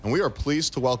And we are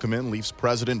pleased to welcome in Leafs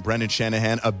president Brendan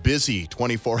Shanahan. A busy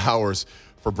 24 hours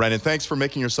for Brendan. Thanks for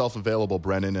making yourself available,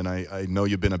 Brendan. And I know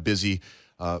you've been a busy,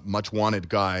 much wanted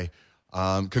guy.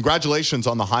 Congratulations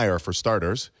on the hire, for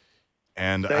starters.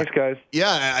 And thanks, guys.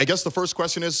 I guess the first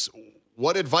question is,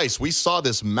 what advice? We saw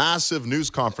this massive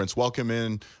news conference welcome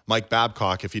in Mike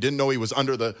Babcock. If you didn't know he was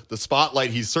under the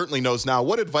spotlight, he certainly knows now.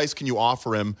 What advice can you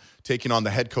offer him taking on the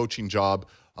head coaching job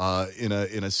in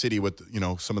a city with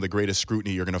some of the greatest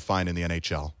scrutiny you're going to find in the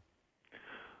NHL?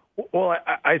 Well,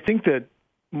 I think that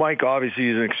Mike obviously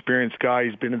is an experienced guy.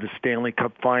 He's been in the Stanley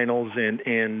Cup Finals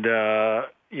and a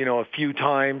few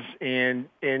times, and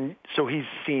so he's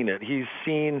seen it. He's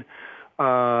seen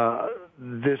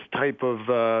this type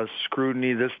of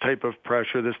scrutiny, this type of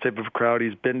pressure, this type of crowd.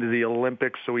 He's been to the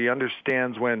Olympics, so he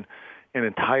understands when an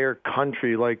entire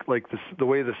country, like the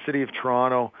way the city of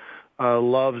Toronto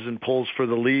loves and pulls for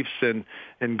the Leafs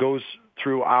and goes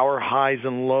through our highs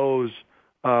and lows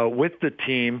with the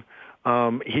team.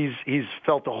 He's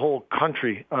felt the whole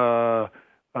country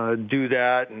do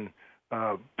that and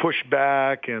push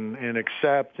back and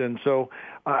accept. And so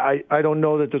I don't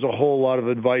know that there's a whole lot of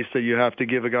advice that you have to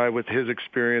give a guy with his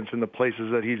experience in the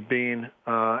places that he's been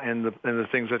and the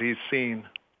things that he's seen.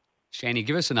 Shanny,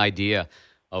 give us an idea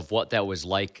of what that was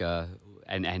like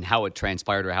and how it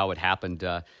transpired or how it happened.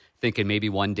 Thinking maybe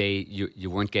one day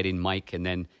you weren't getting Mike, and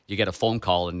then you get a phone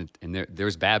call, and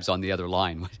there's Babs on the other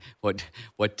line. What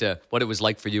it was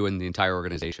like for you and the entire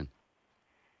organization?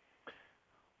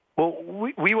 Well,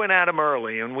 we went at him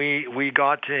early, and we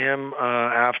got to him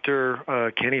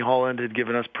after Kenny Holland had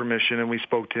given us permission, and we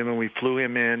spoke to him, and we flew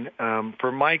him in.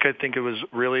 For Mike, I think it was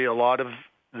really a lot of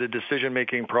the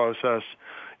decision-making process,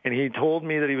 and he told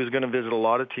me that he was going to visit a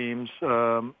lot of teams,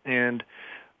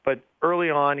 but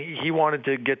early on, he wanted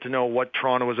to get to know what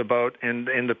Toronto was about and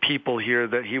the people here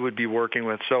that he would be working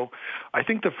with. So I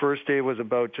think the first day was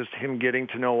about just him getting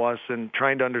to know us and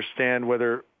trying to understand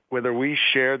whether we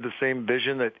shared the same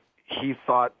vision that he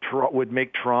thought would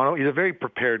make Toronto. He's a very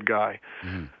prepared guy.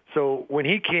 Mm-hmm. So when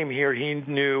he came here, he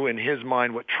knew in his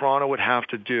mind what Toronto would have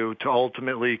to do to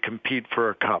ultimately compete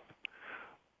for a cup.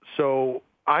 So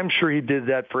I'm sure he did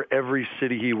that for every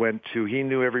city he went to. He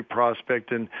knew every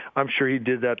prospect, and I'm sure he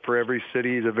did that for every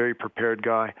city. He's a very prepared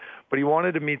guy. But he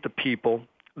wanted to meet the people.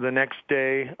 The next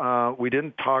day, we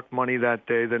didn't talk money that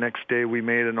day. The next day, we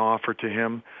made an offer to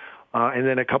him. And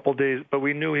then a couple days, but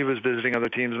we knew he was visiting other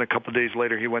teams, and a couple days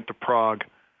later, he went to Prague.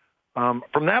 From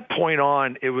that point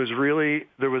on, it was really,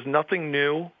 there was nothing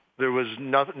new. There was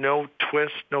no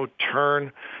twist, no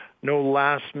turn, no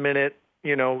last minute,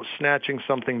 snatching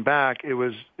something back. It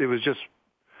was just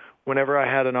whenever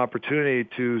I had an opportunity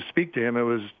to speak to him, it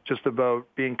was just about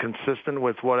being consistent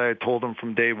with what I had told him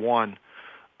from day one,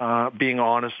 being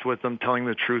honest with him, telling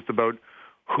the truth about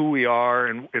who we are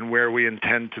and where we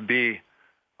intend to be.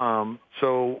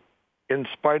 So in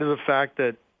spite of the fact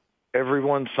that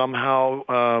everyone somehow,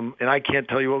 and I can't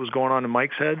tell you what was going on in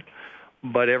Mike's head,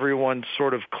 but everyone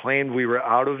sort of claimed we were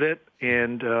out of it,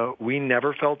 and we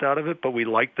never felt out of it, but we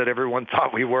liked that everyone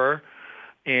thought we were.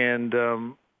 And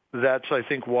that's, I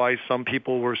think, why some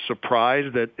people were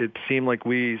surprised that it seemed like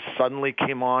we suddenly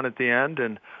came on at the end.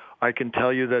 And I can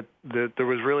tell you that there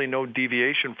was really no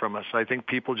deviation from us. I think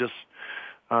people just,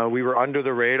 we were under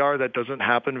the radar. That doesn't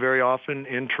happen very often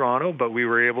in Toronto, but we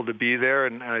were able to be there,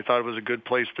 and I thought it was a good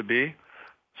place to be.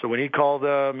 So when he called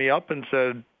me up and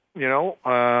said,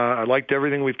 I liked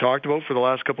everything we've talked about for the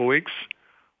last couple of weeks,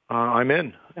 I'm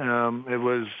in. It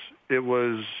was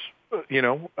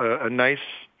a nice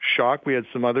shock. We had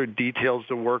some other details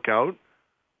to work out,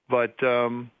 but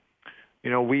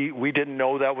we didn't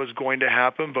know that was going to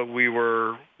happen, but we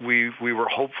were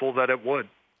hopeful that it would.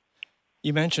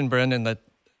 You mentioned, Brendan, that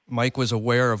Mike was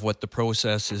aware of what the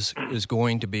process is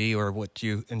going to be or what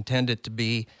you intend it to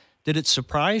be. Did it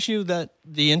surprise you that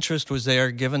the interest was there,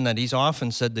 given that he's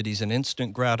often said that he's an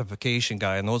instant gratification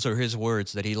guy, and those are his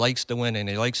words, that he likes to win, and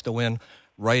he likes to win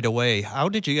right away? How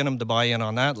did you get him to buy in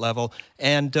on that level?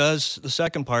 And does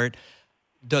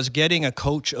getting a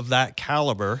coach of that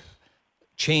caliber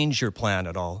change your plan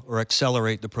at all or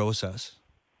accelerate the process?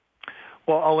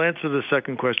 Well, I'll answer the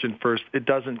second question first. It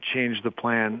doesn't change the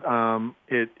plan.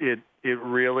 It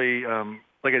really,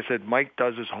 like I said, Mike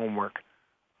does his homework.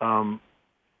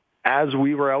 As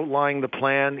we were outlining the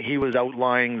plan, he was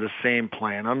outlining the same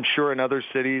plan. I'm sure in other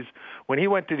cities, when he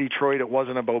went to Detroit, it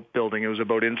wasn't about building. It was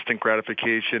about instant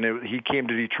gratification. He came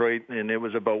to Detroit, and it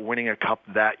was about winning a cup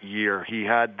that year. He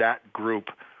had that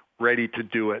group ready to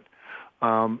do it.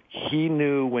 He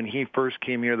knew when he first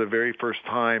came here the very first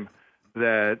time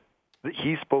that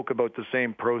he spoke about the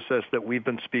same process that we've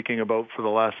been speaking about for the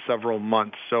last several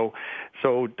months. So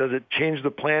does it change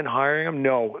the plan hiring him?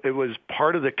 No, it was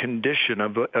part of the condition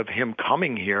of him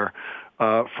coming here.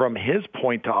 From his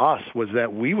point to us was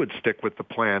that we would stick with the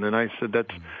plan, and I said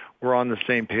we're on the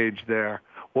same page there.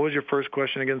 What was your first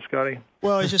question again, Scotty?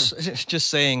 Well, I was just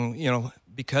saying,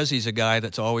 because he's a guy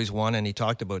that's always won, and he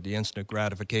talked about the instant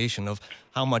gratification of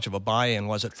how much of a buy-in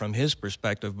was it from his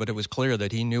perspective, but it was clear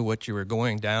that he knew what you were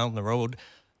going down the road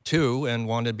to and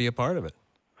wanted to be a part of it.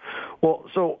 Well,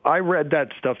 so I read that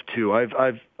stuff too.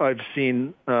 I've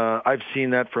seen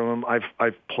that from him.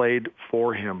 I've played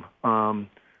for him.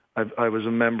 I was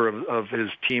a member of his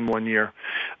team one year.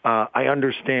 I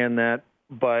understand that,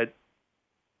 but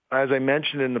as I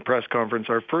mentioned in the press conference,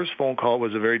 our first phone call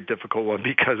was a very difficult one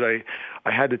because I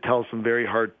had to tell some very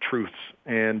hard truths.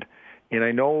 And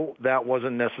I know that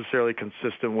wasn't necessarily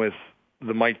consistent with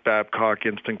the Mike Babcock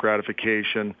instant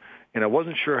gratification, and I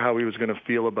wasn't sure how he was going to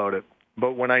feel about it.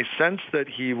 But when I sensed that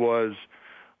he was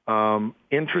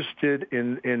interested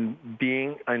in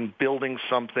being and building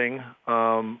something,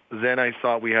 then I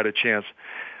thought we had a chance.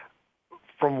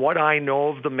 From what I know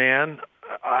of the man,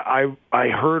 I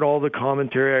heard all the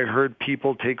commentary. I heard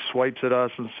people take swipes at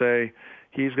us and say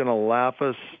he's going to laugh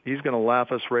us. He's going to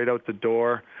laugh us right out the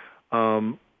door.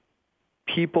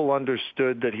 People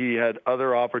understood that he had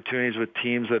other opportunities with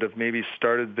teams that have maybe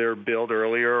started their build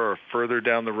earlier or further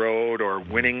down the road, or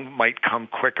winning might come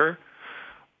quicker.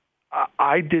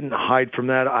 I didn't hide from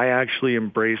that. I actually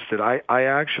embraced it. I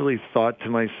actually thought to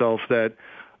myself that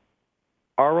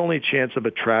our only chance of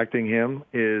attracting him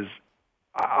is,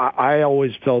 I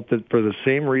always felt that for the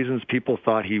same reasons people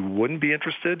thought he wouldn't be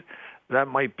interested, that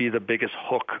might be the biggest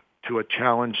hook to a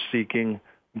challenge-seeking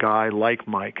guy like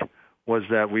Mike, was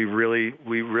that we really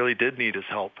did need his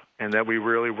help, and that we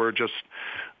really were just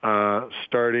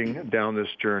starting down this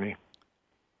journey.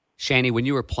 Shanny, when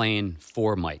you were playing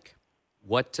for Mike,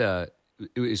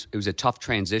 it was a tough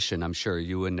transition, I'm sure.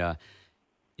 You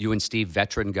and Steve,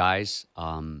 veteran guys.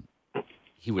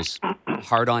 He was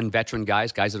hard on veteran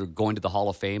guys that are going to the Hall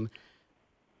of Fame.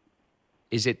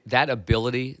 Is it that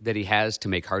ability that he has to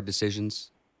make hard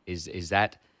decisions? Is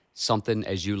that something,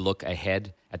 as you look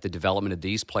ahead at the development of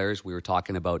these players? We were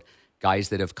talking about guys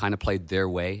that have kind of played their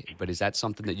way, but is that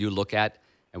something that you look at,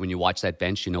 and when you watch that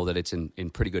bench, you know that it's in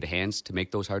pretty good hands to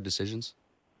make those hard decisions?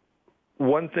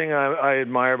 One thing I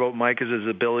admire about Mike is his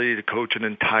ability to coach an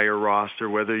entire roster,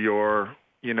 whether you're,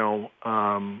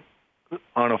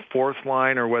 on a fourth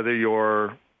line, or whether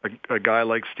you're a guy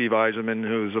like Steve Yzerman,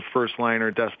 who's a first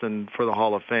liner destined for the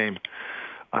Hall of Fame.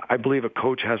 I believe a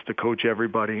coach has to coach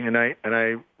everybody, and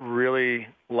I really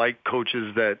like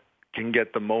coaches that can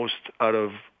get the most out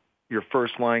of your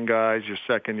first line guys, your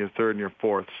second, your third, and your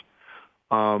fourths.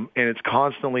 And it's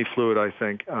constantly fluid, I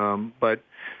think. But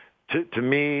to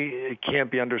me, it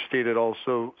can't be understated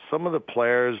also, some of the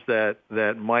players that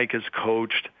Mike has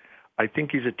coached, I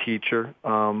think he's a teacher.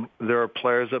 There are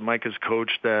players that Mike has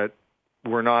coached that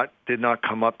did not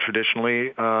come up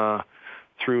traditionally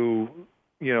through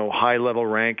high-level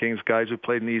rankings, guys who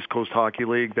played in the East Coast Hockey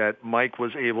League, that Mike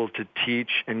was able to teach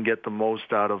and get the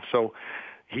most out of. So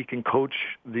he can coach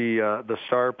the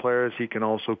star players. He can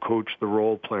also coach the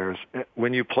role players.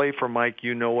 When you play for Mike,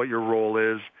 you know what your role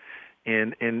is,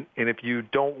 and if you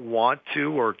don't want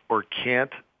to or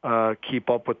can't keep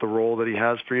up with the role that he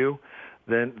has for you,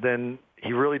 then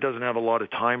he really doesn't have a lot of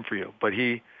time for you. But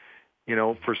he,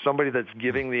 for somebody that's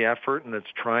giving the effort and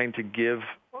that's trying to give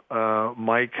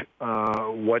Mike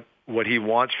what he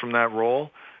wants from that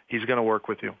role, he's going to work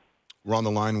with you. We're on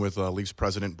the line with Leafs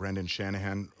president Brendan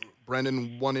Shanahan.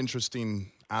 Brendan, one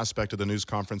interesting aspect of the news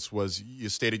conference was you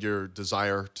stated your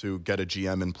desire to get a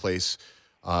GM in place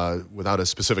without a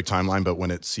specific timeline, but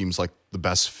when it seems like the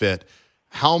best fit.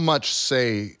 How much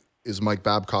say is Mike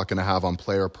Babcock going to have on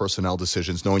player personnel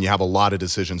decisions, knowing you have a lot of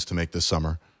decisions to make this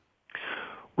summer?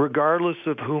 Regardless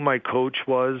of who my coach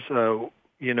was,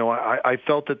 I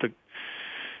felt that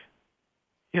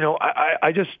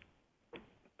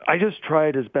I just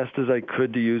tried as best as I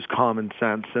could to use common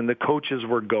sense, and the coaches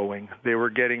were going. They were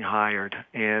getting hired,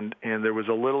 and there was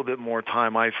a little bit more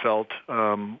time, I felt,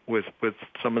 with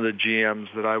some of the GMs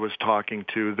that I was talking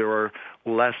to. There were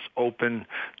less open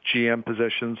GM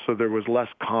positions, so there was less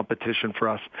competition for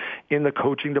us. In the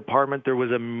coaching department, there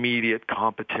was immediate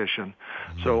competition.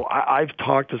 So I've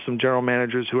talked to some general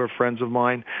managers who are friends of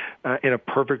mine. In a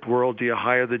perfect world, do you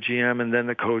hire the GM and then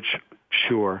the coach?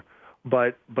 Sure.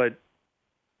 But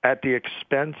at the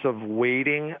expense of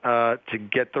waiting to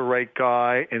get the right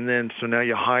guy, and then so now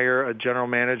you hire a general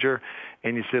manager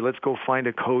and you say, let's go find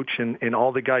a coach, and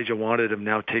all the guys you wanted have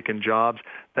now taken jobs.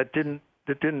 That didn't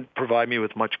didn't provide me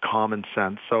with much common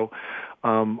sense. So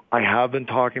I have been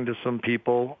talking to some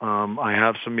people. I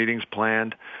have some meetings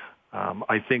planned.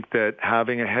 I think that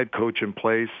having a head coach in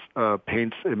place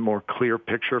paints a more clear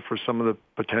picture for some of the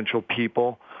potential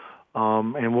people,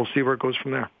 and we'll see where it goes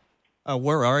from there.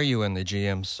 Where are you in the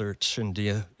GM search, and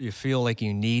do you feel like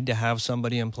you need to have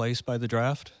somebody in place by the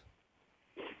draft?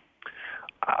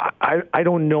 I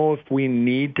don't know if we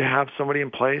need to have somebody in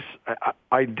place.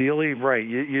 Ideally, right,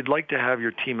 you'd like to have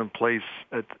your team in place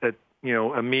at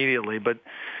immediately, but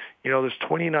there's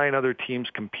 29 other teams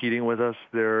competing with us.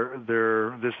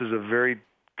 This is a very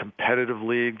competitive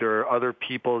league. There are other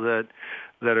people that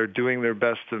are doing their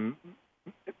best to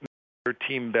make their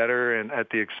team better and at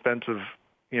the expense of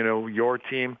your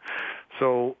team.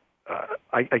 So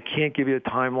I can't give you a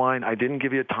timeline. I didn't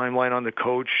give you a timeline on the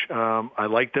coach. I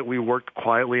like that we worked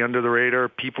quietly under the radar.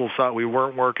 People thought we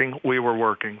weren't working. We were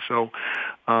working. So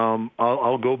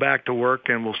I'll go back to work,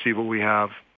 and we'll see what we have.